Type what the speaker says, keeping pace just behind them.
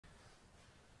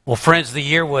Well, friends, the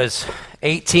year was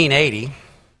 1880,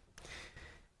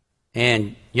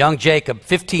 and young Jacob,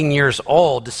 15 years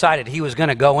old, decided he was going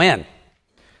to go in.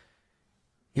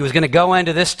 He was going to go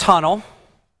into this tunnel,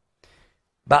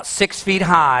 about 6 feet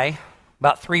high,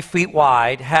 about 3 feet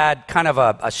wide, had kind of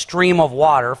a stream of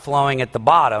water flowing at the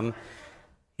bottom.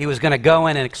 He was going to go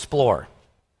in and explore,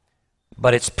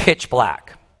 but it's pitch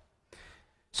black.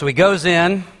 So he goes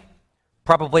in,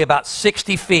 probably about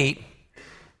 60 feet,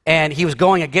 and he was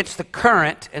going against the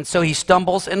current, and so he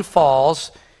stumbles and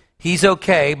falls. He's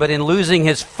okay, but in losing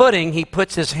his footing, he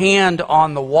puts his hand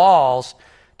on the walls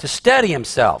to steady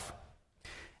himself.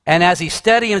 And as he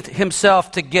steadied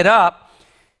himself to get up,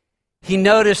 he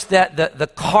noticed that the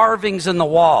carvings in the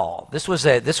wall, this was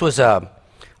a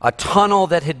tunnel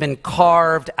that had been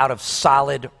carved out of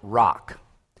solid rock.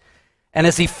 And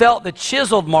as he felt the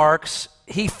chiseled marks,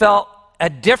 he felt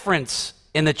a difference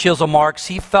in the chisel marks.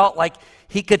 He felt like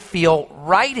he could feel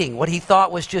writing, what he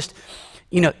thought was just,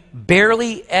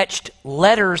 barely etched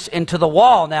letters into the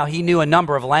wall. Now, he knew a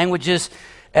number of languages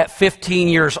at 15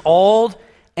 years old,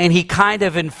 and he kind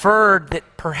of inferred that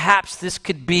perhaps this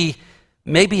could be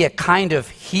maybe a kind of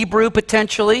Hebrew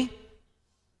potentially.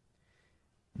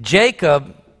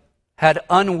 Jacob had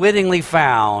unwittingly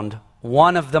found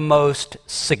one of the most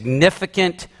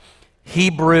significant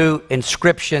Hebrew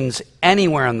inscriptions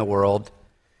anywhere in the world.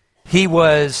 He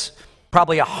was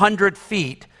probably 100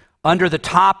 feet under the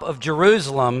top of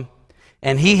Jerusalem,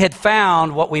 and he had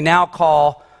found what we now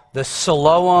call the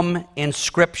Siloam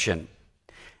inscription,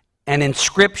 an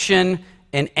inscription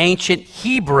in ancient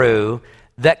Hebrew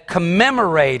that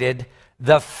commemorated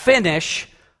the finish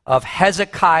of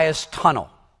Hezekiah's tunnel.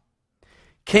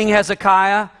 King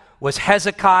Hezekiah was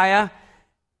Hezekiah,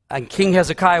 and King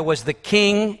Hezekiah was the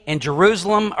king in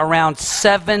Jerusalem around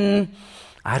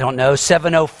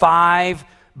 705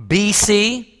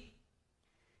 BC,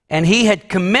 and he had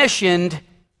commissioned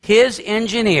his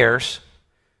engineers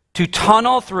to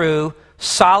tunnel through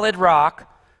solid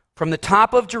rock from the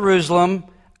top of Jerusalem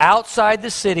outside the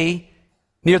city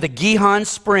near the Gihon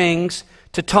Springs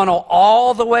to tunnel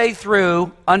all the way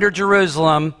through under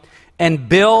Jerusalem and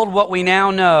build what we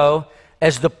now know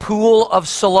as the Pool of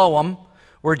Siloam,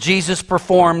 where Jesus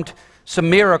performed some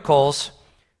miracles,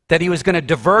 that he was going to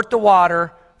divert the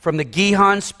water from the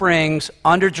Gihon Springs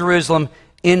under Jerusalem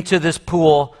into this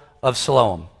Pool of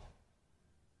Siloam.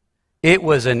 It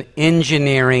was an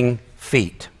engineering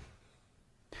feat.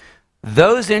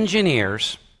 Those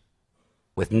engineers,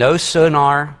 with no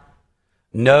sonar,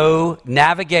 no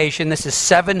navigation, this is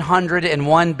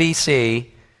 701 BC,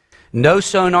 no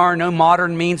sonar, no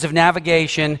modern means of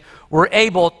navigation, were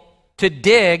able to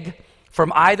dig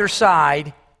from either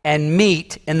side and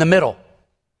meet in the middle.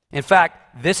 In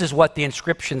fact, this is what the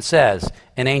inscription says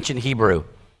in ancient Hebrew.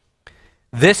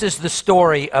 This is the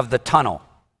story of the tunnel.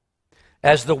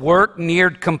 As the work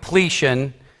neared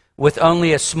completion, with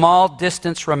only a small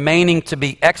distance remaining to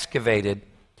be excavated,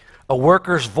 a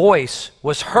worker's voice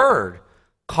was heard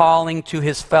calling to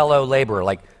his fellow laborer,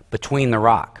 like between the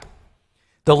rock.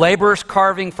 The laborers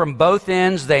carving from both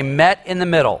ends, they met in the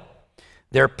middle,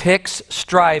 their picks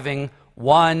striving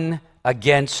one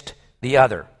against the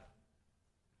other.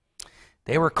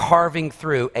 They were carving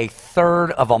through a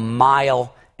third of a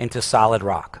mile into solid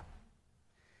rock.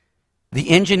 The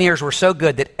engineers were so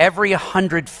good that every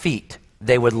 100 feet,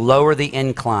 they would lower the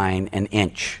incline an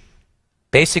inch.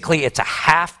 Basically, it's a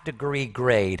half-degree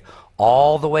grade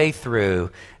all the way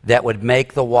through that would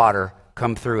make the water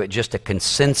come through at just a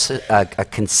consistent,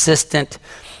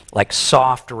 like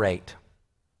soft rate.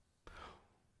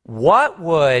 What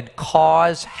would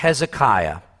cause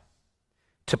Hezekiah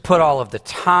to put all of the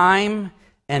time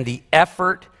and the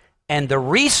effort and the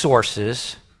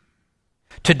resources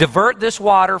to divert this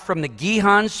water from the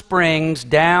Gihon Springs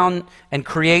down and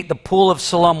create the Pool of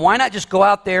Siloam? Why not just go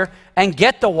out there and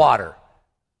get the water?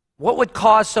 What would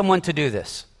cause someone to do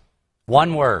this?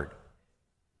 One word: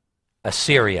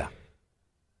 Assyria.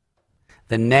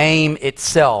 The name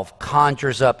itself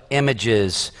conjures up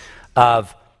images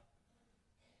of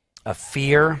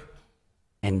fear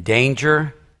and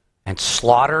danger and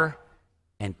slaughter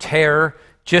and terror.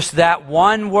 Just that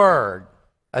one word,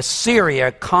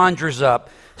 Assyria, conjures up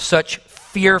such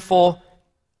fearful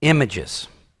images.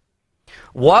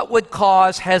 What would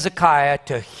cause Hezekiah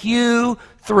to hew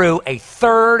through a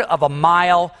third of a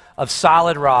mile of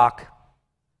solid rock?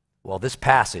 Well, this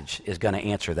passage is going to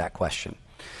answer that question.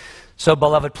 So,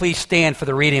 beloved, please stand for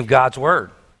the reading of God's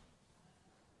Word.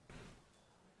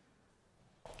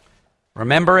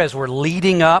 Remember, as we're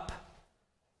leading up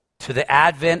to the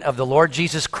advent of the Lord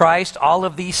Jesus Christ, all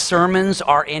of these sermons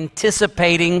are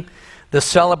anticipating the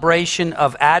celebration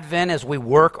of Advent as we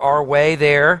work our way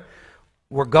there.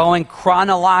 We're going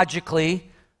chronologically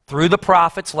through the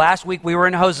prophets. Last week we were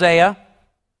in Hosea.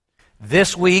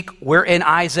 This week we're in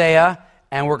Isaiah,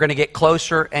 and we're going to get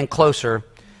closer and closer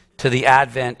to the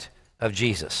advent of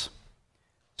Jesus.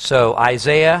 So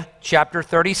Isaiah chapter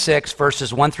 36,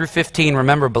 verses 1 through 15.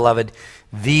 Remember, beloved,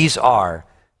 these are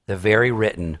the very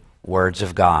written words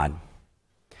of God.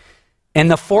 In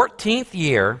the 14th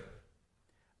year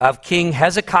of King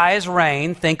Hezekiah's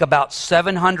reign, think about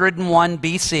 701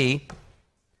 BC,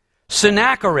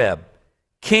 Sennacherib,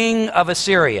 king of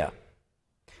Assyria,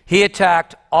 he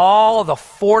attacked all the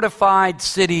fortified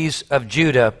cities of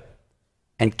Judah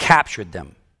and captured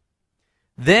them.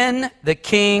 Then the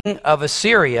king of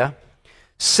Assyria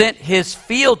sent his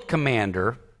field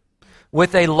commander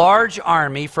with a large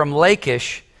army from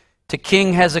Lachish to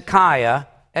King Hezekiah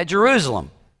at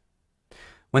Jerusalem.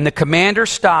 When the commander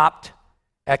stopped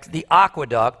at the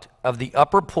aqueduct of the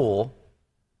upper pool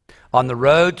on the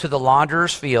road to the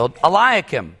launderer's field,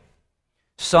 Eliakim,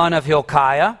 son of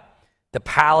Hilkiah, the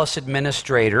palace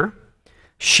administrator,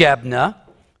 Shebna,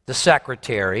 the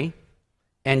secretary,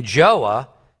 and Joah,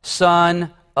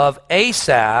 son of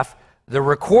Asaph, the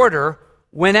recorder,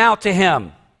 went out to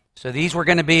him. So these were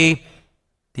going to be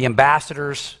the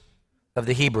ambassadors of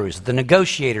the Hebrews, the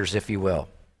negotiators, if you will.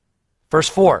 Verse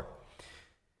 4.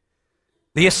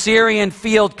 The Assyrian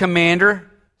field commander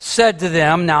said to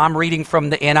them, now I'm reading from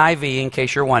the NIV in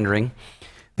case you're wondering.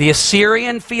 The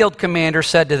Assyrian field commander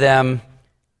said to them,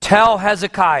 tell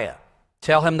Hezekiah,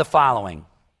 tell him the following.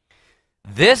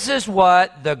 This is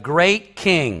what the great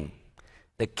king,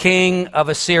 the king of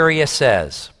Assyria,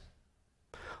 says.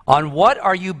 On what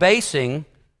are you basing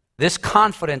this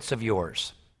confidence of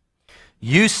yours?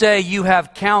 You say you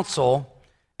have counsel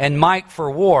and might for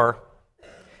war,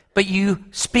 but you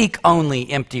speak only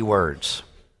empty words.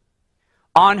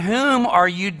 On whom are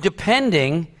you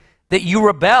depending that you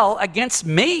rebel against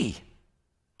me?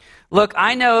 Look,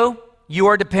 I know you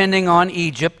are depending on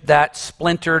Egypt, that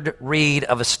splintered reed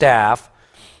of a staff,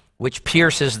 which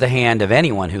pierces the hand of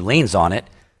anyone who leans on it.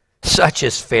 Such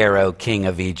is Pharaoh, king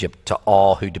of Egypt, to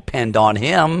all who depend on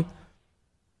him.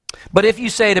 But if you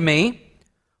say to me,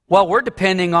 well, we're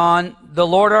depending on the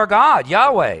Lord our God,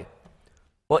 Yahweh.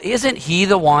 Well, isn't he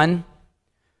the one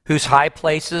whose high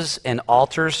places and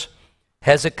altars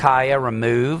Hezekiah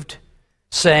removed,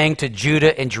 saying to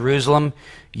Judah and Jerusalem,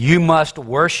 you must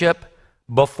worship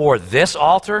before this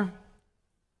altar?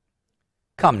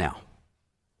 Come now,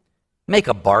 make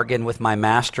a bargain with my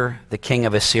master, the king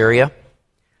of Assyria.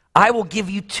 I will give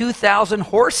you 2,000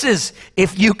 horses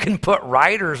if you can put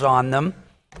riders on them.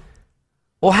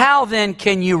 Well, how then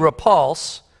can you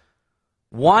repulse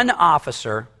one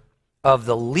officer of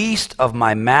the least of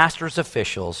my master's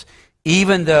officials,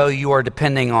 even though you are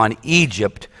depending on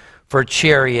Egypt for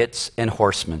chariots and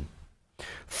horsemen?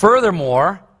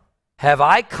 Furthermore, have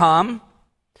I come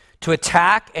to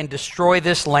attack and destroy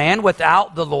this land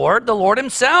without the Lord? The Lord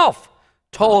himself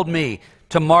told me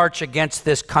to march against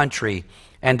this country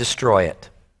and destroy it.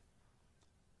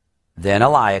 Then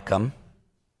Eliakim,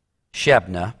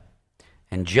 Shebna,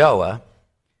 and Joah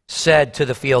said to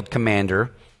the field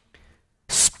commander,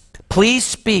 please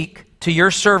speak to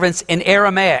your servants in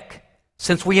Aramaic,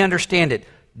 since we understand it.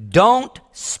 Don't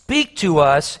speak to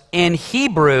us in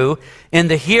Hebrew in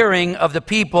the hearing of the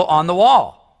people on the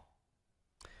wall.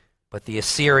 But the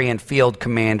Assyrian field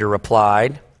commander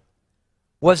replied,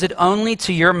 was it only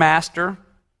to your master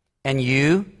and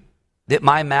you that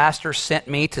my master sent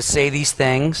me to say these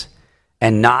things,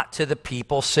 and not to the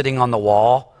people sitting on the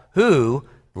wall, who,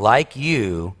 like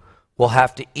you, will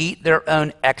have to eat their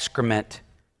own excrement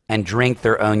and drink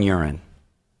their own urine?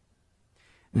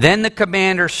 Then the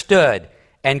commander stood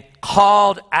and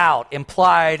called out,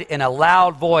 implied in a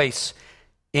loud voice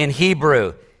in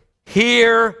Hebrew,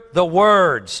 hear the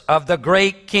words of the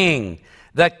great king,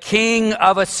 the king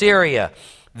of Assyria.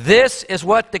 This is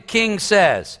what the king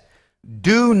says.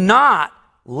 Do not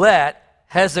let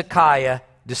Hezekiah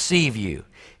deceive you.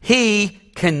 He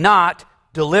cannot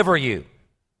deliver you.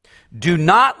 Do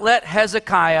not let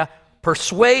Hezekiah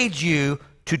persuade you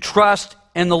to trust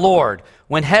in the Lord,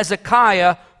 when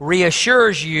Hezekiah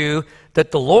reassures you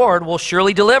that the Lord will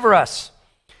surely deliver us.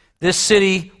 This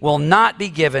city will not be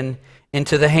given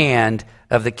into the hand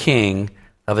of the king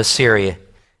of Assyria.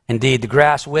 Indeed, the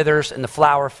grass withers and the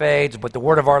flower fades, but the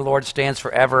word of our Lord stands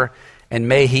forever, and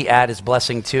may he add his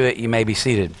blessing to it. You may be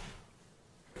seated.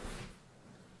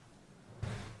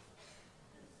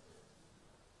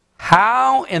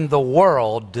 How in the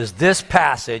world does this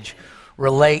passage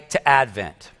relate to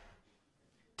Advent?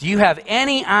 Do you have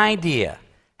any idea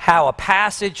how a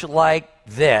passage like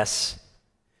this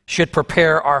should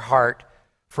prepare our heart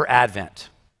for Advent?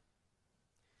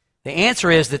 The answer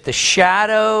is that the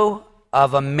shadow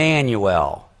of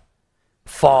Immanuel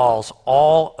falls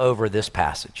all over this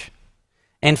passage.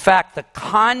 In fact, the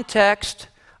context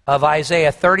of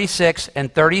Isaiah 36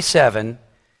 and 37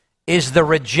 is the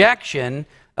rejection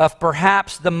of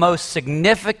perhaps the most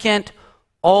significant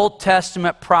Old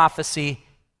Testament prophecy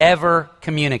ever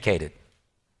communicated.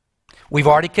 We've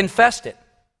already confessed it.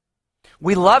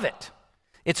 We love it.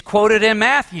 It's quoted in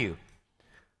Matthew.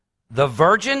 The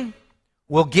virgin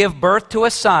will give birth to a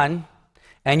son,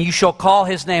 and you shall call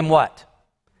his name what?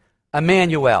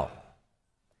 Immanuel.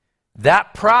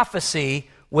 That prophecy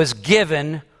was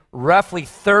given roughly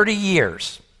 30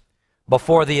 years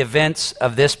before the events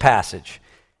of this passage.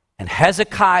 And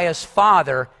Hezekiah's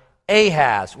father,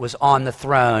 Ahaz, was on the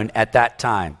throne at that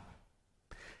time.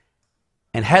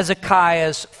 And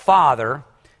Hezekiah's father,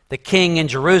 the king in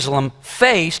Jerusalem,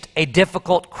 faced a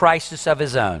difficult crisis of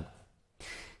his own.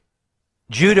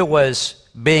 Judah was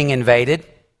being invaded.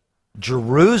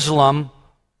 Jerusalem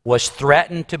was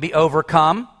threatened to be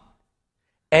overcome.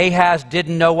 Ahaz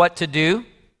didn't know what to do.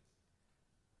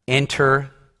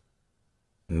 Enter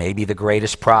maybe the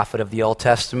greatest prophet of the Old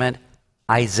Testament,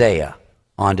 Isaiah,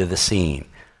 onto the scene.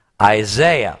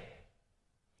 Isaiah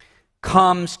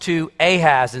comes to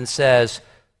Ahaz and says,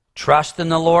 trust in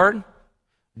the Lord.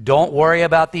 Don't worry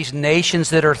about these nations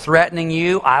that are threatening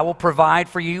you. I will provide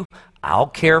for you. I'll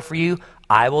care for you.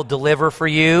 I will deliver for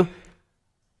you.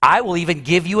 I will even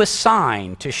give you a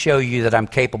sign to show you that I'm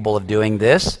capable of doing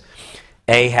this.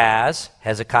 Ahaz,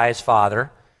 Hezekiah's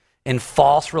father, in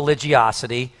false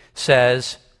religiosity,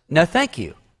 says, no, thank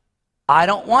you. I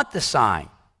don't want the sign.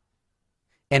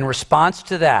 In response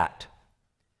to that,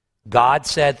 God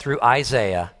said through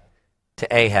Isaiah to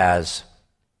Ahaz,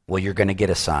 well, you're going to get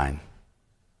a sign.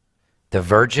 The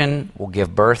virgin will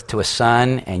give birth to a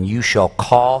son, and you shall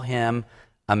call him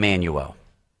Immanuel.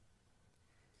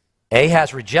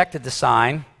 Ahaz rejected the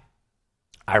sign.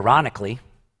 Ironically,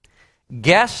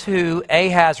 guess who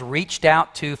Ahaz reached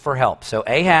out to for help? So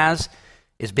Ahaz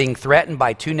is being threatened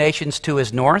by two nations to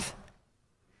his north.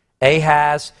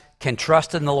 Ahaz can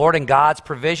trust in the Lord and God's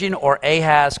provision, or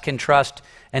Ahaz can trust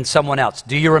in someone else.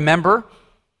 Do you remember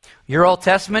your Old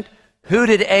Testament? Who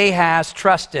did Ahaz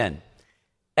trust in?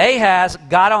 Ahaz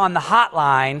got on the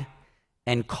hotline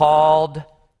and called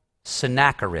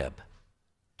Sennacherib,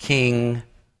 king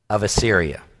of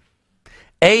Assyria.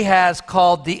 Ahaz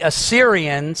called the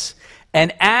Assyrians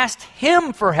and asked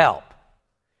him for help.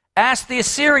 Asked the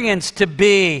Assyrians to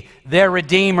be their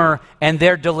redeemer and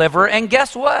their deliverer. And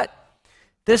guess what?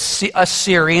 The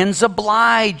Assyrians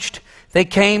obliged. They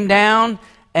came down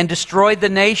and destroyed the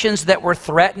nations that were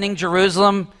threatening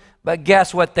Jerusalem. But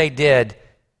guess what they did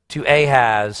to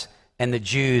Ahaz and the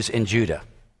Jews in Judah?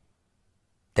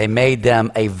 They made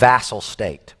them a vassal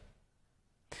state.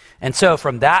 And so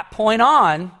from that point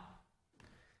on,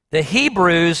 the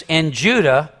Hebrews in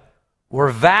Judah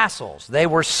were vassals. They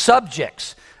were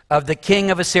subjects of the king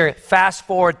of Assyria. Fast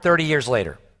forward 30 years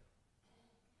later.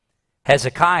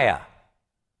 Hezekiah,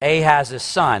 Ahaz's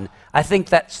son, I think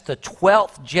that's the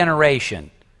 12th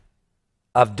generation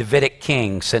of Davidic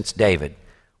kings since David.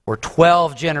 We're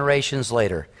 12 generations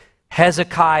later.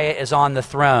 Hezekiah is on the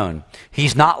throne.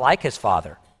 He's not like his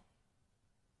father.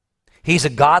 He's a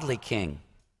godly king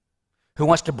who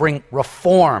wants to bring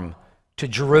reform to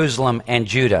Jerusalem and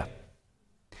Judah.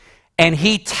 And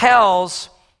he tells,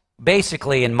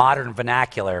 basically in modern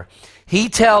vernacular, he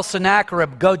tells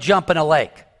Sennacherib, go jump in a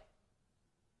lake.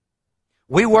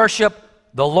 We worship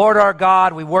the Lord our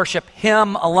God. We worship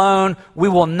him alone. We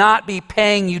will not be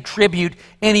paying you tribute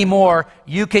anymore.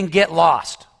 You can get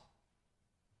lost.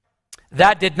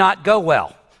 That did not go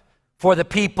well for the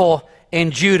people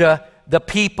in Judah, the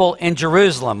people in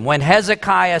Jerusalem. When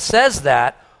Hezekiah says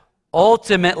that,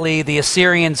 ultimately the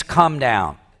Assyrians come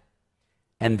down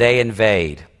and they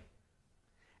invade.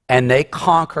 And they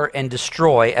conquer and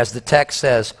destroy, as the text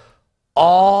says,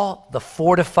 all the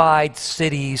fortified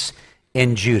cities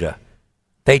in Judah.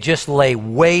 They just lay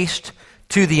waste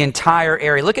to the entire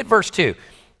area. Look at verse 2.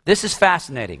 This is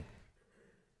fascinating.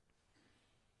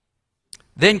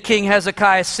 Then King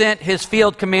Hezekiah sent his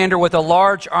field commander with a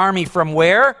large army from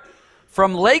where?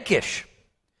 From Lachish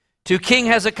to King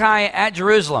Hezekiah at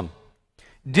Jerusalem.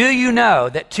 Do you know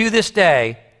that to this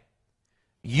day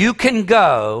you can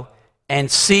go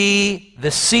and see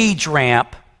the siege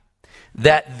ramp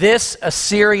that this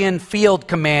Assyrian field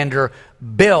commander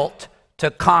built to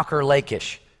conquer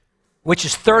Lachish, which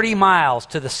is 30 miles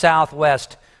to the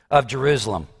southwest of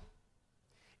Jerusalem?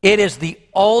 It is the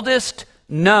oldest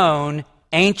known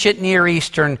ancient Near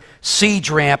Eastern siege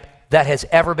ramp that has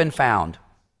ever been found.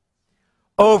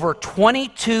 Over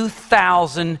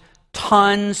 22,000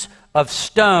 tons of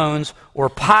stones were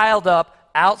piled up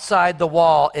outside the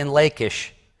wall in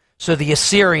Lachish, so the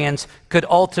Assyrians could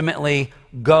ultimately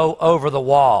go over the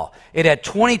wall. It had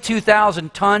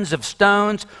 22,000 tons of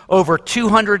stones, over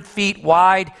 200 feet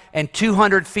wide and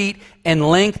 200 feet in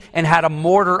length, and had a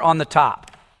mortar on the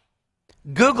top.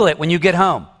 Google it when you get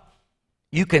home.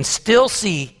 You can still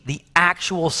see the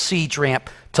actual siege ramp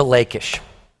to Lachish.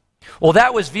 Well,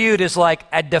 that was viewed as like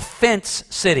a defense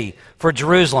city for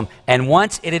Jerusalem. And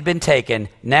once it had been taken,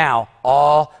 now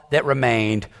all that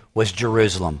remained was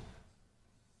Jerusalem.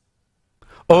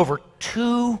 Over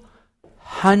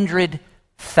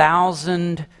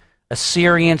 200,000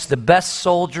 Assyrians, the best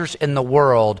soldiers in the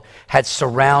world, had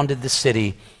surrounded the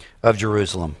city of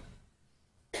Jerusalem,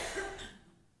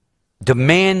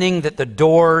 demanding that the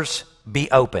doors be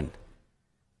open.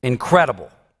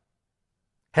 Incredible.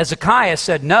 Hezekiah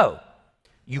said, no,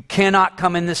 you cannot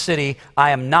come in this city.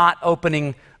 I am not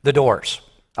opening the doors.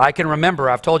 I can remember,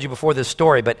 I've told you before this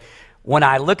story, but when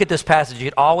I look at this passage,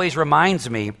 it always reminds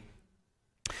me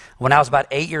when I was about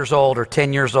 8 years old or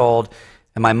 10 years old,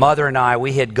 and my mother and I,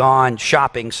 we had gone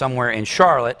shopping somewhere in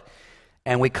Charlotte,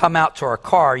 and we come out to our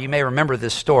car. You may remember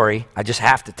this story. I just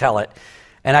have to tell it.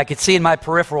 And I could see in my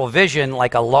peripheral vision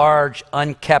like a large,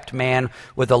 unkept man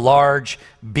with a large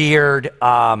beard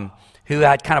who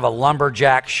had kind of a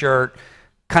lumberjack shirt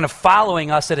kind of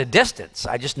following us at a distance.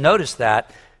 I just noticed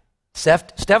that.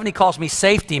 Stephanie calls me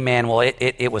safety man. Well,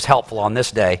 it was helpful on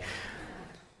this day.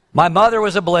 My mother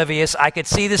was oblivious. I could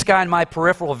see this guy in my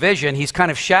peripheral vision. He's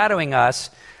kind of shadowing us.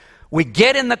 We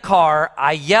get in the car.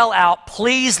 I yell out,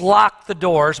 please lock the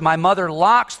doors. My mother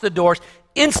locks the doors.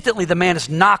 Instantly, the man is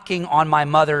knocking on my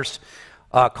mother's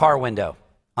car window,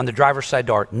 on the driver's side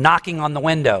door, knocking on the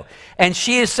window. And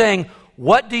she is saying,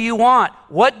 what do you want?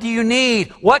 What do you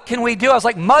need? What can we do? I was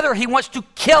like, Mother, he wants to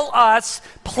kill us.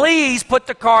 Please put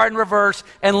the car in reverse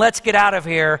and let's get out of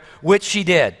here, which she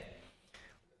did.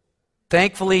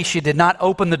 Thankfully, she did not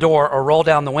open the door or roll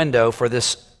down the window for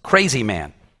this crazy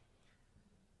man.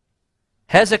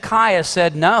 Hezekiah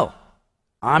said, no,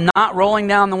 I'm not rolling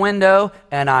down the window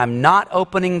and I'm not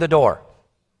opening the door.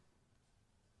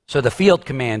 So the field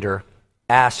commander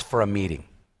asked for a meeting,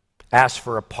 asked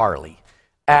for a parley,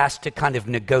 asked to kind of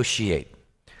negotiate.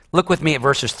 Look with me at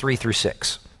verses 3 through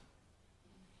 6.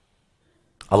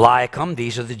 Eliakim,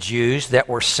 these are the Jews that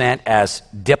were sent as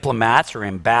diplomats or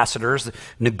ambassadors,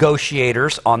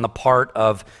 negotiators on the part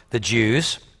of the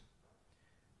Jews.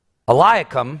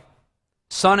 Eliakim,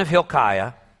 son of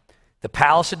Hilkiah, the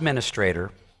palace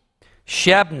administrator,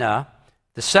 Shebna,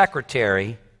 the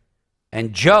secretary,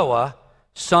 and Joah,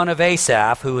 son of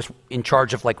Asaph, who was in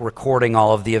charge of like recording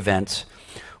all of the events,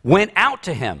 went out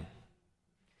to him.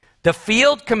 The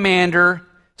field commander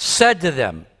said to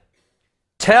them,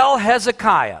 tell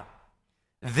Hezekiah,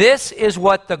 this is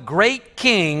what the great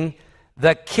king,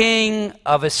 the king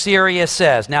of Assyria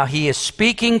says. Now he is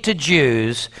speaking to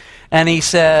Jews, and he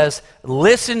says,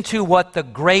 listen to what the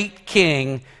great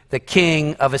king, the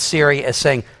king of Assyria is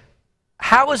saying.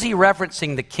 How is he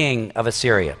referencing the king of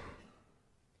Assyria?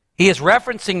 He is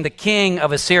referencing the king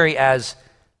of Assyria as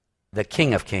the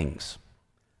king of kings,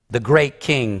 the great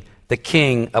king, the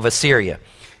king of Assyria.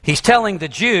 He's telling the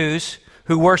Jews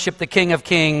who worship the king of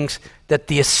kings that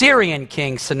the Assyrian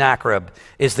king Sennacherib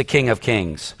is the king of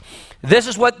kings. This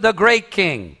is what the great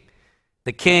king,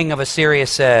 the king of Assyria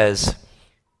says.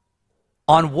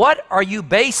 On what are you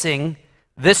basing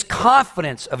this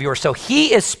confidence of yours? So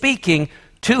he is speaking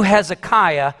to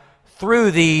Hezekiah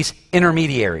through these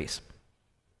intermediaries.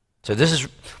 So this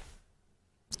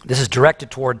is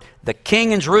directed toward the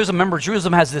king in Jerusalem. Remember,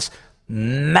 Jerusalem has this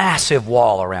massive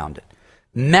wall around it.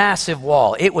 Massive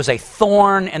wall. It was a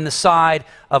thorn in the side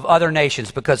of other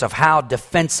nations because of how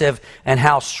defensive and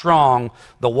how strong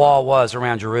the wall was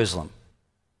around Jerusalem.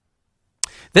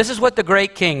 This is what the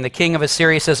great king, the king of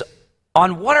Assyria, says.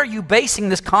 On what are you basing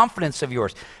this confidence of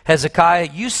yours? Hezekiah,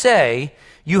 you say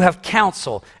you have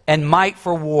counsel and might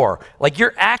for war. Like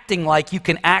you're acting like you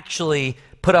can actually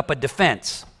put up a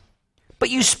defense. But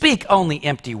you speak only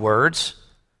empty words.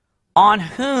 On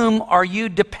whom are you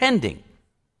depending?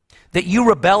 That you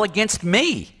rebel against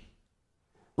me.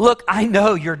 Look, I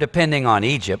know you're depending on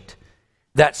Egypt,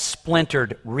 that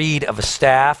splintered reed of a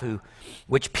staff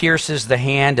which pierces the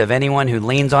hand of anyone who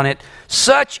leans on it.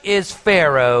 Such is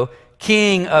Pharaoh,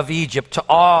 king of Egypt, to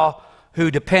all who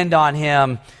depend on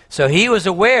him. So he was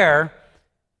aware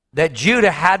that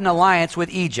Judah had an alliance with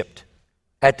Egypt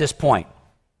at this point.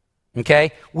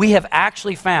 Okay? We have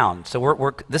actually found,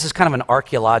 so this is kind of an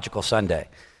archaeological Sunday.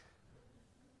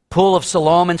 Pool of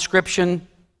Siloam inscription,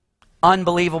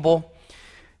 unbelievable.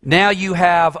 Now you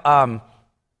have,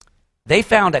 they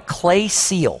found a clay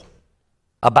seal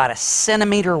about 1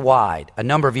 centimeter wide a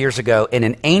number of years ago in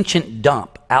an ancient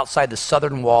dump outside the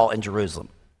southern wall in Jerusalem.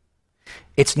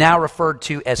 It's now referred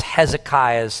to as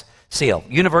Hezekiah's seal,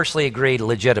 universally agreed,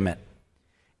 legitimate.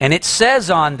 And it says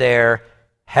on there,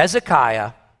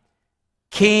 Hezekiah,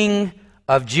 king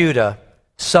of Judah,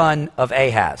 son of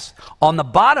Ahaz. On the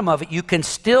bottom of it, you can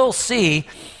still see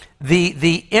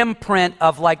the imprint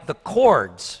of like the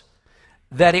cords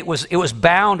that it was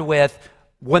bound with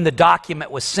when the document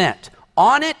was sent.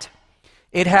 On it,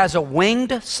 it has a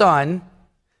winged sun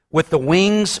with the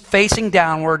wings facing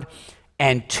downward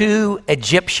and 2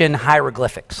 Egyptian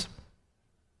hieroglyphics.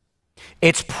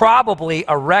 It's probably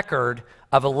a record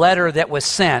of a letter that was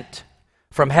sent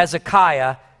from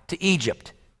Hezekiah to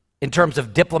Egypt in terms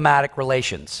of diplomatic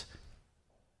relations.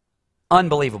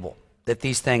 Unbelievable that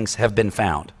these things have been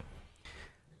found.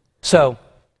 So,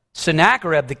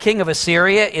 Sennacherib, the king of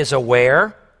Assyria, is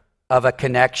aware of a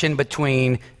connection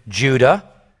between Judah,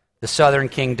 the southern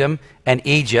kingdom, and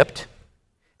Egypt.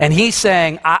 And he's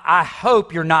saying, I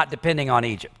hope you're not depending on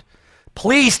Egypt.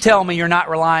 Please tell me you're not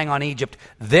relying on Egypt.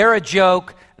 They're a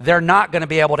joke. They're not going to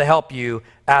be able to help you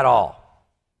at all.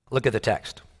 Look at the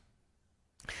text.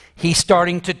 He's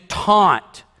starting to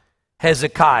taunt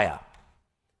Hezekiah.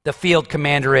 The field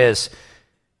commander is.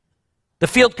 The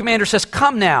field commander says,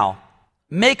 come now,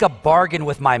 make a bargain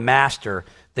with my master,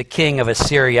 the king of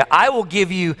Assyria. I will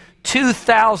give you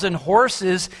 2,000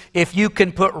 horses if you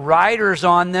can put riders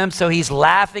on them. So he's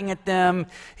laughing at them.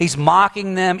 He's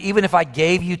mocking them. Even if I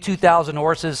gave you 2,000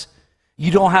 horses,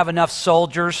 you don't have enough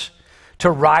soldiers to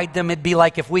ride them. It'd be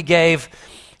like if we gave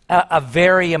a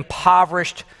very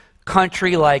impoverished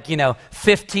country like,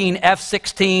 15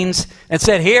 F-16s and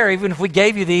said, here, even if we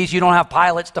gave you these, you don't have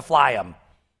pilots to fly them.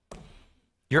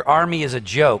 Your army is a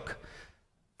joke.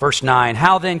 Verse 9,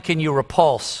 how then can you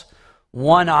repulse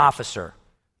one officer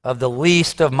of the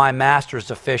least of my master's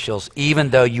officials, even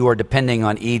though you are depending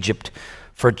on Egypt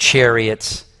for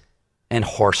chariots and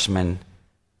horsemen?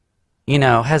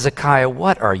 Hezekiah,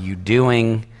 what are you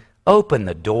doing? Open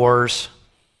the doors.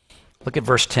 Look at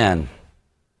verse 10.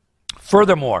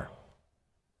 Furthermore,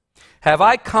 have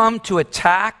I come to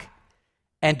attack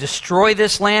and destroy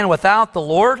this land without the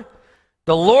Lord?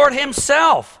 The Lord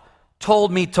himself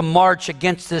told me to march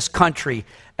against this country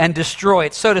and destroy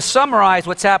it. So to summarize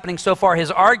what's happening so far,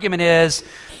 his argument is,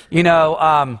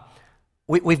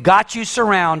 we've got you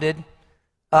surrounded.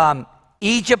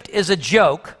 Egypt is a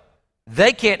joke.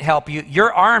 They can't help you.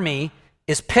 Your army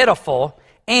is pitiful,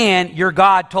 and your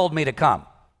God told me to come.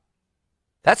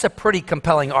 That's a pretty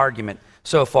compelling argument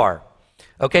so far.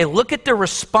 Okay, look at the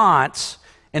response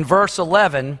in verse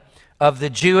 11 of the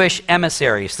Jewish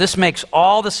emissaries. This makes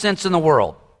all the sense in the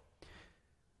world.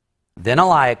 Then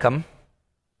Eliakim,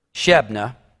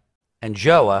 Shebna, and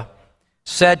Joah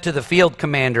said to the field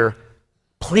commander,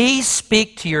 please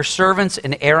speak to your servants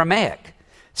in Aramaic,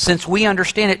 since we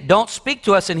understand it. Don't speak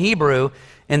to us in Hebrew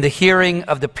in the hearing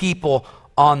of the people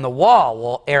on the wall.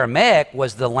 Well, Aramaic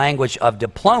was the language of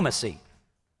diplomacy.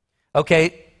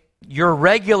 Okay, your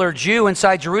regular Jew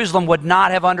inside Jerusalem would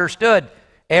not have understood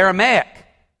Aramaic.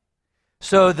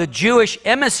 So the Jewish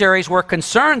emissaries were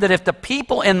concerned that if the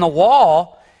people in the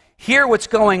wall hear what's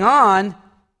going on,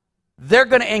 they're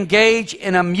going to engage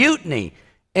in a mutiny,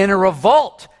 in a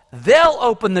revolt. They'll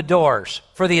open the doors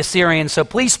for the Assyrians. So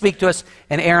please speak to us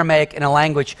in Aramaic, in a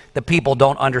language the people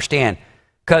don't understand.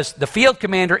 Because the field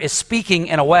commander is speaking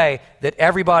in a way that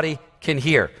everybody can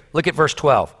hear. Look at verse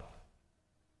 12.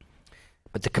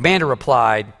 But the commander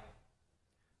replied,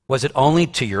 was it only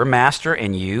to your master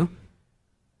and you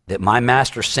that my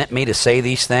master sent me to say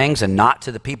these things, and not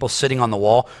to the people sitting on the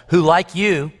wall, who, like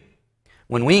you,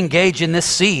 when we engage in this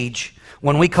siege,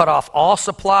 when we cut off all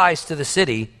supplies to the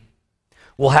city,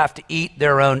 will have to eat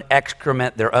their own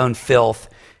excrement, their own filth,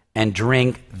 and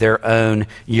drink their own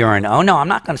urine. Oh no, I'm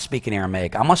not going to speak in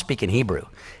Aramaic. I'm going to speak in Hebrew.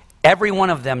 Every one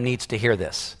of them needs to hear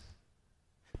this,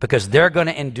 because they're going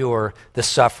to endure the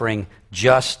suffering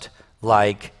just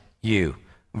like you.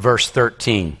 Verse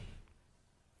 13.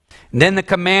 Then the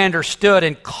commander stood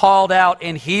and called out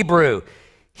in Hebrew,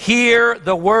 hear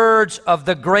the words of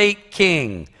the great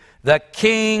king, the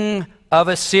king of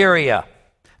Assyria,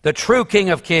 the true king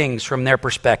of kings from their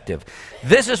perspective.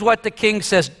 This is what the king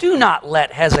says, do not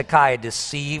let Hezekiah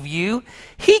deceive you.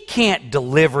 He can't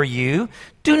deliver you.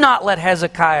 Do not let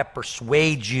Hezekiah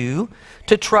persuade you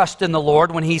to trust in the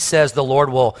Lord when he says the Lord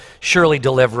will surely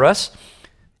deliver us,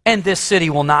 and this city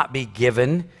will not be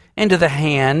given into the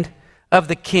hand of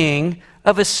the king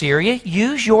of Assyria.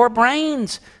 Use your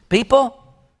brains, people.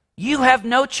 You have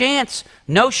no chance,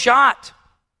 no shot.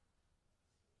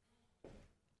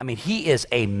 he is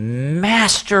a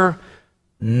master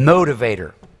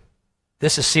motivator.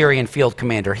 This Assyrian field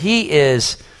commander. He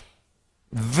is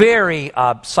very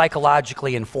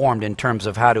psychologically informed in terms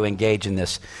of how to engage in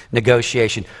this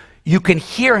negotiation. You can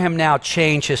hear him now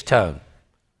change his tone,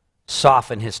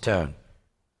 soften his tone.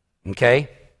 Okay?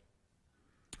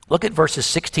 Look at verses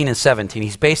 16 and 17.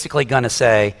 He's basically going to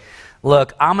say,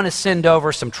 look, I'm going to send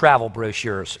over some travel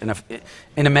brochures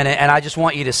in a minute, and I just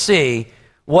want you to see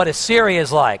what Assyria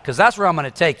is like, because that's where I'm going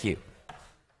to take you.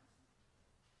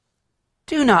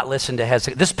 Do not listen to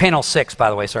Hezekiah. This is panel 6, by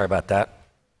the way. Sorry about that.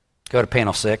 Go to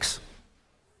panel 6.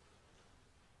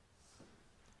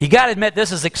 You got to admit,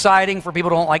 this is exciting for people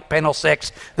who don't like panel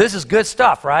 6. This is good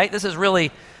stuff, right? This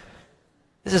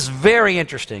is very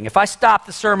interesting. If I stopped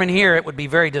the sermon here, it would be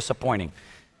very disappointing,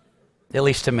 at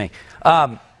least to me.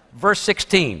 Verse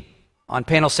 16 on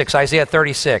panel 6, Isaiah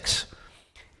 36.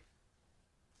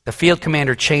 The field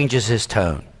commander changes his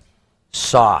tone.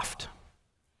 Soft.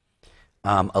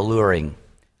 Alluring.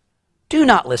 Do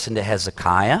not listen to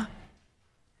Hezekiah.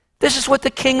 This is what the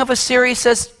king of Assyria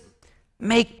says.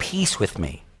 Make peace with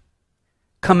me.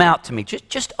 Come out to me.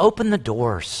 Just open the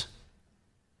doors.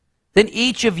 Then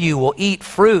each of you will eat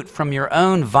fruit from your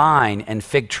own vine and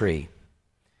fig tree,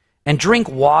 and drink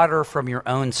water from your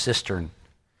own cistern,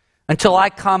 until I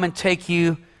come and take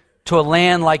you to a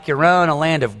land like your own, a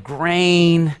land of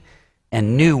grain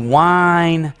and new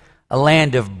wine, a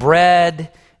land of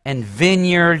bread and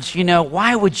vineyards.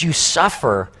 Why would you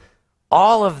suffer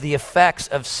all of the effects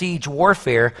of siege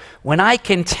warfare when I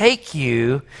can take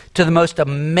you to the most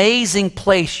amazing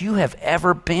place you have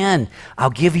ever been? I'll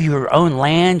give you your own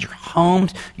land, your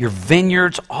homes, your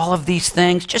vineyards, all of these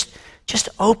things. Just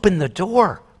open the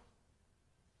door.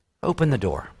 Open the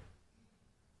door.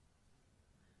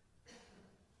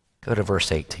 Go to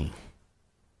verse 18.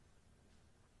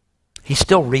 He's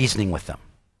still reasoning with them.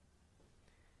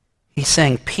 He's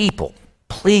saying, people,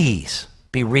 please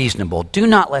be reasonable. Do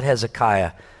not let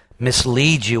Hezekiah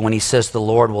mislead you when he says the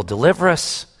Lord will deliver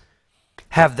us.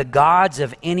 Have the gods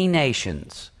of any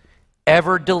nations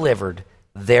ever delivered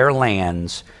their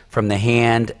lands from the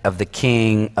hand of the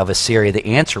king of Assyria? The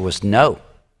answer was no.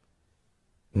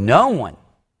 No one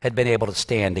had been able to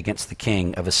stand against the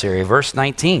king of Assyria. Verse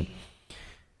 19.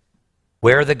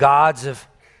 Where are the gods of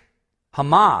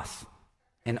Hamath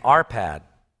and Arpad?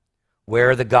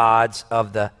 Where are the gods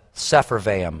of the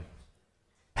Sepharvaim?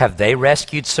 Have they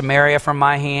rescued Samaria from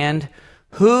my hand?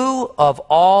 Who of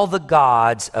all the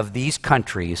gods of these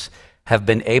countries have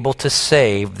been able to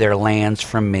save their lands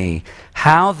from me?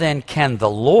 How then can the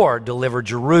Lord deliver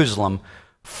Jerusalem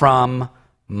from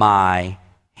my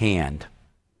hand?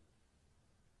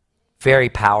 Very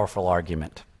powerful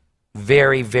argument.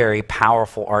 Very, very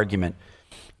powerful argument.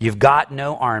 You've got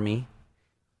no army.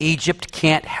 Egypt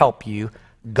can't help you.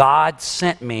 God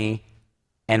sent me,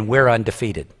 and we're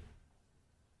undefeated.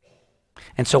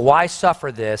 And so why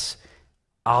suffer this?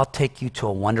 I'll take you to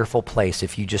a wonderful place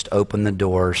if you just open the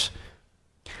doors.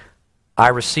 I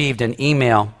received an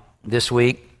email this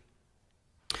week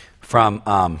from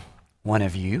one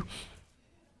of you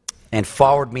and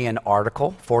forwarded me an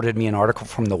article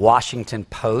from the Washington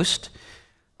Post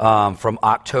from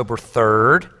October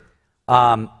 3rd.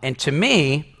 And to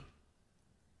me,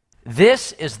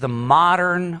 this is the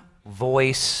modern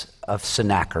voice of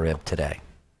Sennacherib today.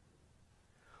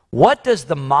 What does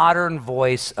the modern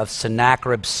voice of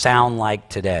Sennacherib sound like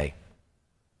today?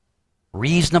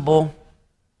 Reasonable,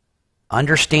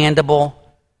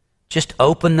 understandable, just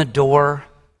open the door,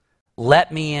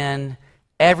 let me in,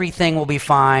 everything will be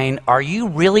fine. Are you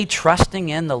really trusting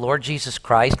in the Lord Jesus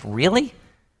Christ? Really?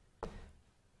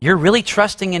 You're really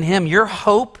trusting in Him? Your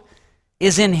hope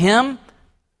is in Him?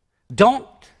 Don't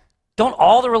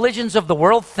all the religions of the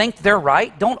world think they're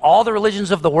right? Don't all the religions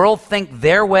of the world think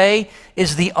their way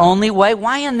is the only way?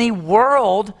 Why in the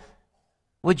world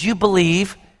would you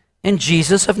believe in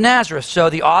Jesus of Nazareth? So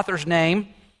the author's name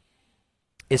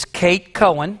is Kate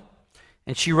Cohen,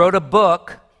 and she wrote a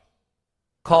book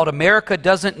called America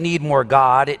Doesn't Need More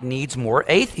God, It Needs More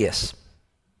Atheists.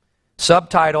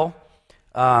 Subtitle,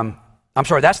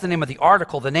 that's the name of the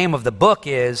article. The name of the book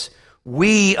is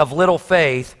We of Little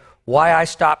Faith, Why I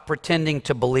Stopped Pretending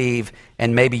to Believe,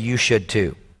 and Maybe You Should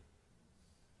Too.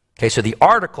 Okay, so the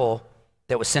article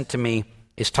that was sent to me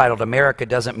is titled America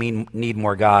Doesn't Need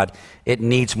More God, It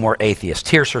Needs More Atheists.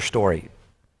 Here's her story.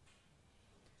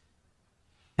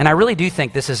 And I really do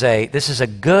think this is a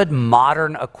good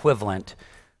modern equivalent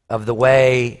of the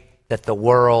way that the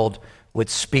world would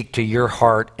speak to your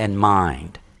heart and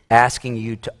mind, asking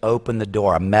you to open the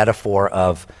door, a metaphor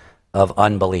of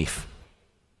unbelief.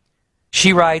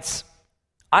 She writes,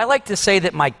 I like to say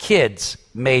that my kids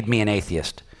made me an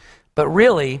atheist, but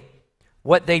really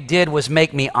what they did was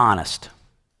make me honest.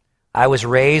 I was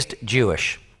raised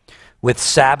Jewish with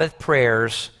Sabbath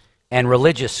prayers and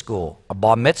religious school, a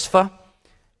bar mitzvah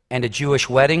and a Jewish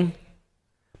wedding,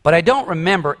 but I don't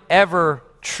remember ever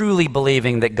truly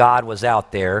believing that God was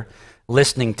out there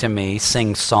listening to me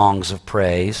sing songs of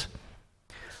praise.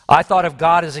 I thought of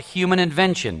God as a human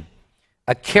invention,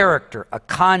 a character, a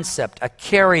concept, a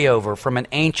carryover from an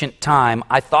ancient time.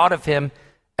 I thought of him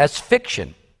as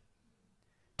fiction.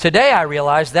 Today I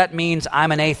realize that means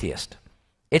I'm an atheist.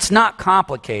 It's not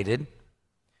complicated.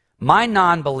 My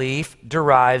non-belief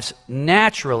derives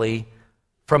naturally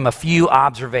from a few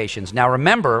observations. Now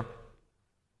remember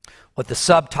what the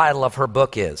subtitle of her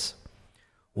book is: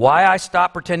 Why I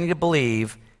Stopped Pretending to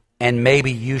Believe, and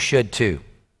Maybe You Should Too.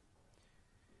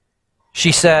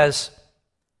 She says,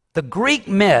 the Greek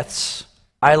myths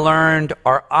I learned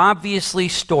are obviously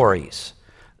stories.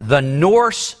 The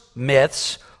Norse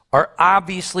myths are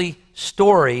obviously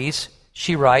stories.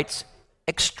 She writes,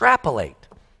 extrapolate.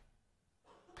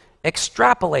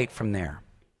 Extrapolate from there.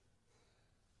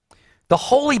 The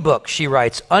holy books, she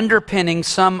writes, underpinning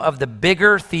some of the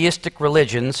bigger theistic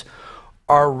religions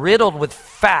are riddled with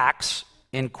facts,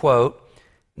 in quote,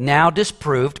 now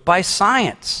disproved by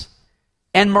science,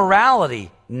 and morality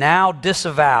now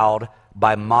disavowed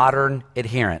by modern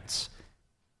adherents.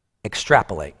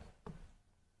 Extrapolate.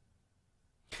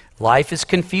 Life is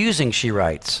confusing, she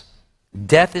writes.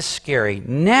 Death is scary.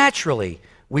 Naturally,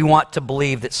 we want to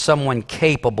believe that someone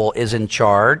capable is in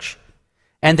charge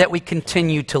and that we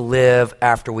continue to live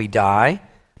after we die.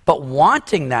 But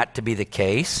wanting that to be the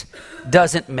case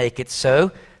doesn't make it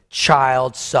so.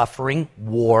 Child suffering,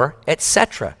 war,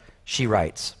 etc., she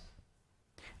writes.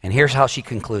 And here's how she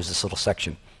concludes this little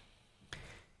section.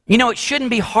 You know, it shouldn't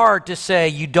be hard to say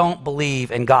you don't believe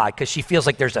in God, because she feels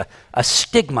like there's a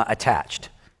stigma attached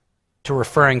to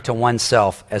referring to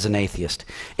oneself as an atheist.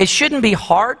 It shouldn't be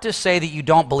hard to say that you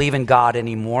don't believe in God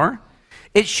anymore.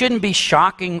 It shouldn't be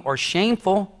shocking or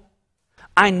shameful.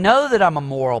 I know that I'm a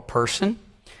moral person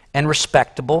and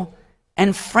respectable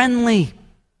and friendly.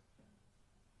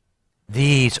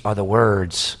 These are the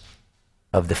words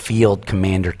of the field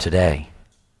commander today.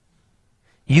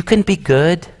 You can be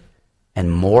good and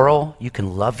moral. You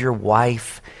can love your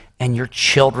wife and your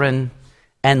children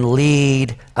and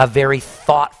lead a very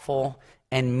thoughtful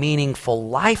and meaningful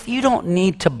life. You don't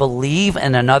need to believe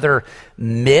in another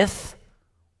myth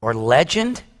or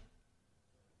legend.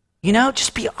 You know,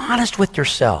 just be honest with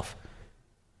yourself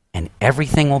and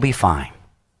everything will be fine.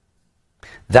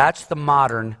 That's the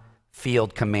modern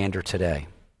field commander today.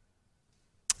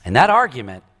 And that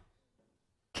argument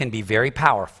can be very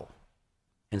powerful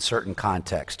in certain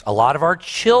contexts. A lot of our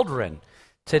children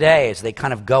today, as they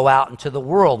kind of go out into the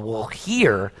world, will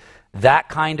hear that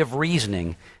kind of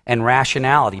reasoning and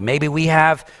rationality. Maybe we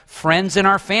have friends in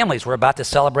our families. We're about to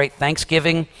celebrate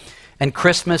Thanksgiving and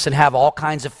Christmas and have all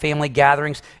kinds of family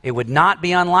gatherings. It would not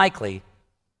be unlikely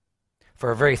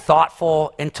for a very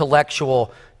thoughtful,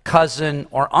 intellectual cousin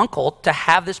or uncle to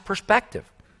have this perspective.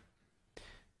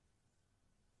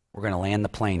 We're going to land the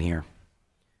plane here.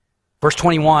 Verse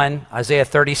 21, Isaiah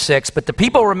 36, but the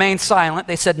people remained silent.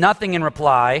 They said nothing in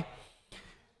reply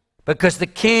because the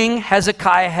king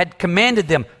Hezekiah had commanded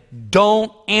them,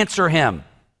 don't answer him.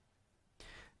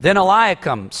 Then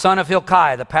Eliakim, son of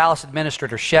Hilkiah, the palace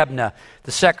administrator, Shebna,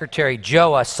 the secretary,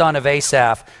 Joah, son of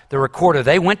Asaph, the recorder,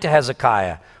 they went to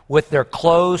Hezekiah with their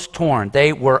clothes torn.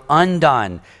 They were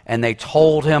undone, and they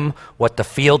told him what the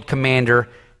field commander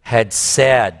had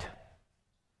said.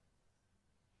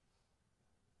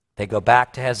 They go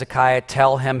back to Hezekiah,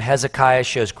 tell him. Hezekiah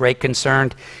shows great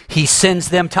concern. He sends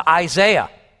them to Isaiah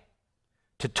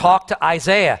to talk to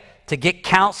Isaiah to get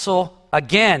counsel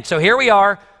again. So here we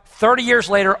are, 30 years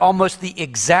later, almost the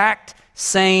exact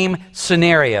same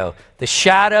scenario. The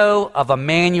shadow of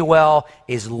Immanuel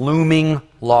is looming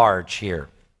large here.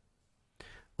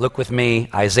 Look with me,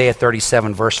 Isaiah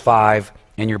 37, verse 5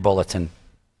 in your bulletin.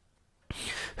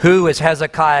 Who is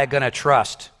Hezekiah going to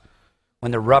trust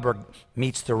when the rubber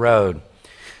meets the road?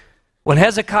 When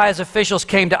Hezekiah's officials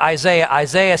came to Isaiah,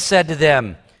 Isaiah said to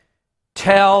them,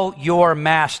 tell your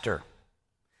master,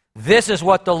 this is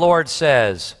what the Lord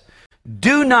says.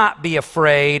 Do not be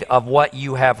afraid of what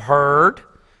you have heard.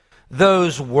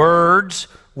 Those words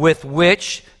with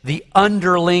which the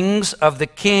underlings of the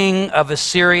king of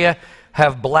Assyria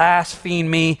have blasphemed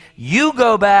me. You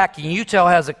go back and you tell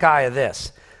Hezekiah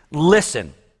this.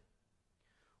 Listen,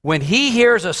 when he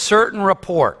hears a certain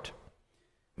report,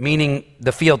 meaning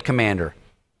the field commander,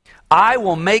 I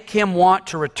will make him want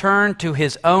to return to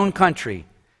his own country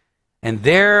and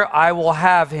there I will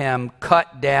have him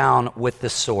cut down with the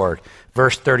sword.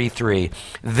 Verse 33.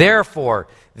 Therefore,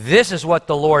 this is what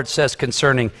the Lord says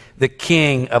concerning the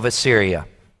king of Assyria.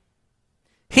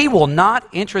 He will not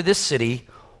enter this city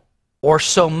or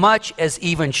so much as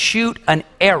even shoot an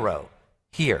arrow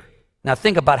here. Now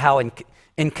think about how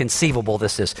inconceivable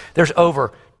this is. There's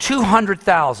over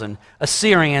 200,000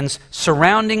 Assyrians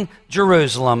surrounding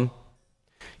Jerusalem.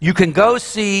 You can go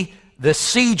see the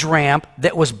siege ramp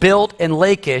that was built in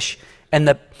Lachish and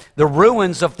the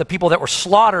ruins of the people that were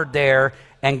slaughtered there,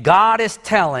 and God is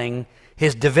telling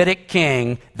his Davidic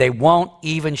king, they won't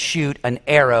even shoot an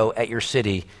arrow at your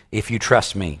city if you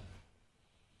trust me.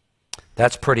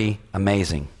 That's pretty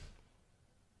amazing.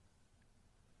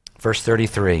 Verse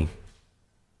 33.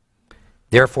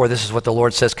 Therefore, this is what the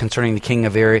Lord says concerning the king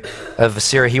of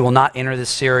Assyria. He will not enter this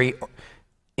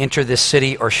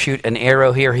city or shoot an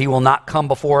arrow here. He will not come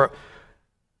before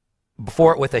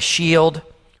it with a shield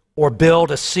or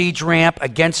build a siege ramp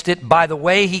against it. By the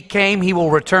way he came, he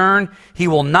will return. He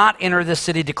will not enter this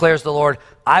city, declares the Lord.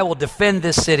 I will defend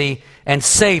this city and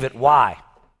save it. Why?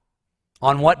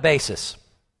 On what basis?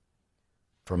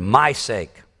 For my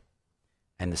sake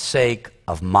and the sake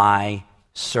of my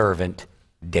servant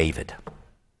David.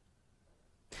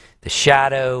 The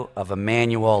shadow of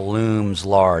Immanuel looms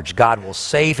large. God will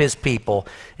save his people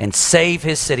and save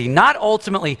his city, not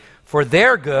ultimately for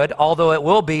their good, although it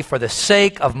will be for the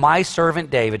sake of my servant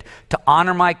David, to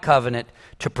honor my covenant,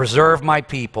 to preserve my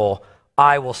people.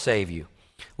 I will save you.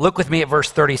 Look with me at verse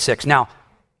 36. Now,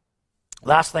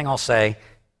 last thing I'll say,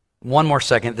 one more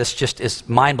second. This just is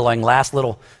mind-blowing. Last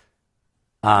little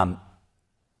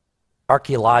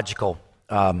archaeological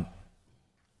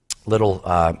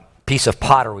piece of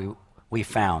pottery we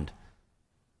found.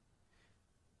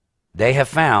 They have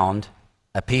found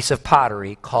a piece of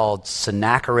pottery called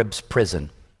Sennacherib's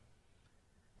prison.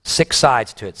 6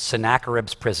 sides to it,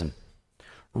 Sennacherib's prison.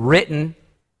 Written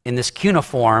in this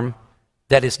cuneiform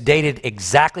that is dated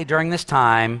exactly during this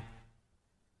time.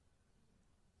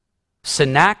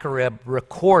 Sennacherib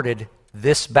recorded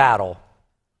this battle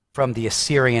from the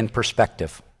Assyrian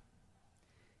perspective.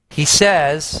 He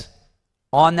says,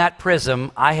 on that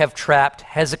prism, I have trapped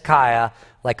Hezekiah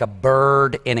like a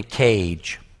bird in a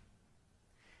cage.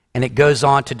 And it goes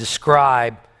on to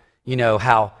describe,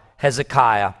 how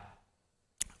Hezekiah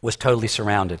was totally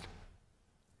surrounded.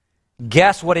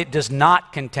 Guess what it does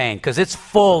not contain? Because it's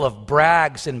full of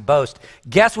brags and boast.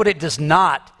 Guess what it does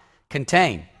not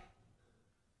contain?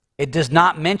 It does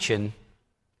not mention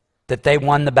that they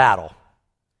won the battle.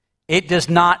 It does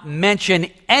not mention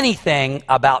anything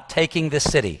about taking the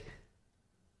city.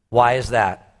 Why is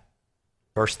that?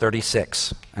 Verse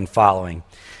 36 and following.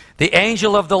 The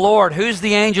angel of the Lord. Who's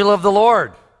the angel of the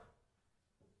Lord?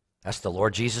 That's the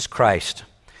Lord Jesus Christ,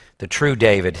 the true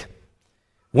David.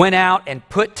 Went out and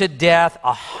put to death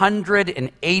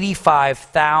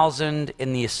 185,000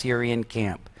 in the Assyrian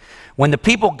camp. When the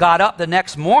people got up the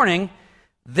next morning,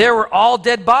 there were all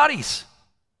dead bodies.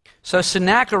 So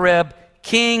Sennacherib,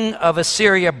 king of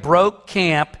Assyria, broke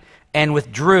camp and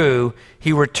withdrew.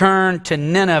 He returned to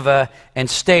Nineveh and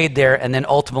stayed there, and then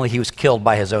ultimately he was killed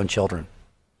by his own children.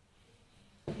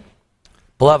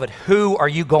 Beloved, who are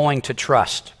you going to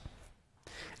trust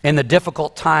in the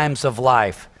difficult times of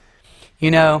life?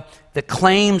 The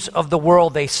claims of the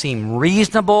world, they seem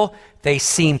reasonable, they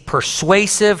seem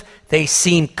persuasive, they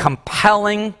seem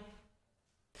compelling.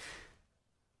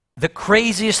 The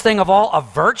craziest thing of all, a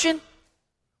virgin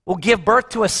will give birth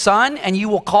to a son and you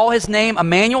will call his name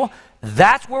Immanuel.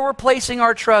 That's where we're placing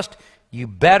our trust. You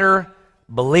better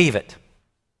believe it.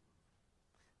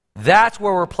 That's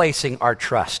where we're placing our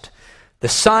trust. The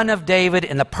Son of David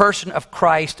in the person of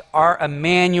Christ, our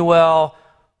Immanuel,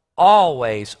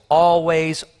 always,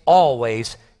 always,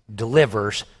 always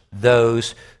delivers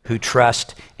those who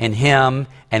trust in him.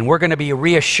 And we're going to be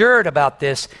reassured about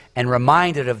this and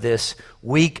reminded of this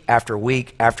week after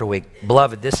week after week.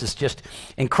 Beloved, this is just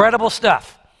incredible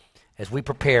stuff as we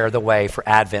prepare the way for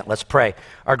Advent. Let's pray.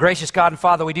 Our gracious God and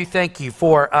Father, we do thank you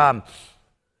for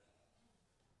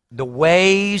the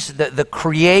ways, the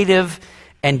creative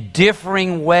and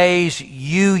differing ways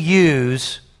you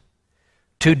use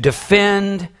to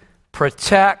defend,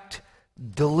 protect,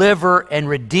 deliver, and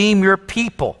redeem your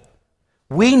people.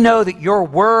 We know that your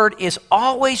word is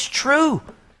always true.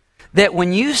 That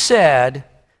when you said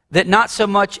that not so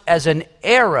much as an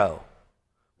arrow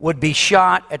would be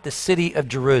shot at the city of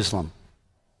Jerusalem,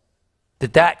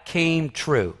 that came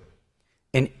true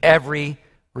in every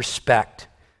respect.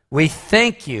 We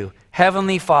thank you,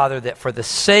 Heavenly Father, that for the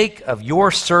sake of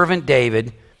your servant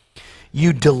David,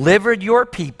 you delivered your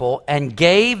people and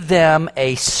gave them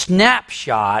a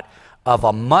snapshot of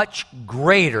a much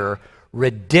greater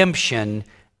redemption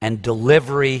and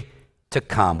delivery to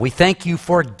come. We thank you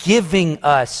for giving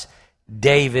us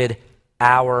David,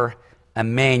 our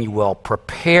Immanuel.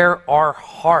 Prepare our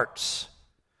hearts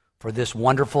for this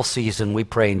wonderful season, we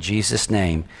pray in Jesus'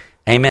 name. Amen.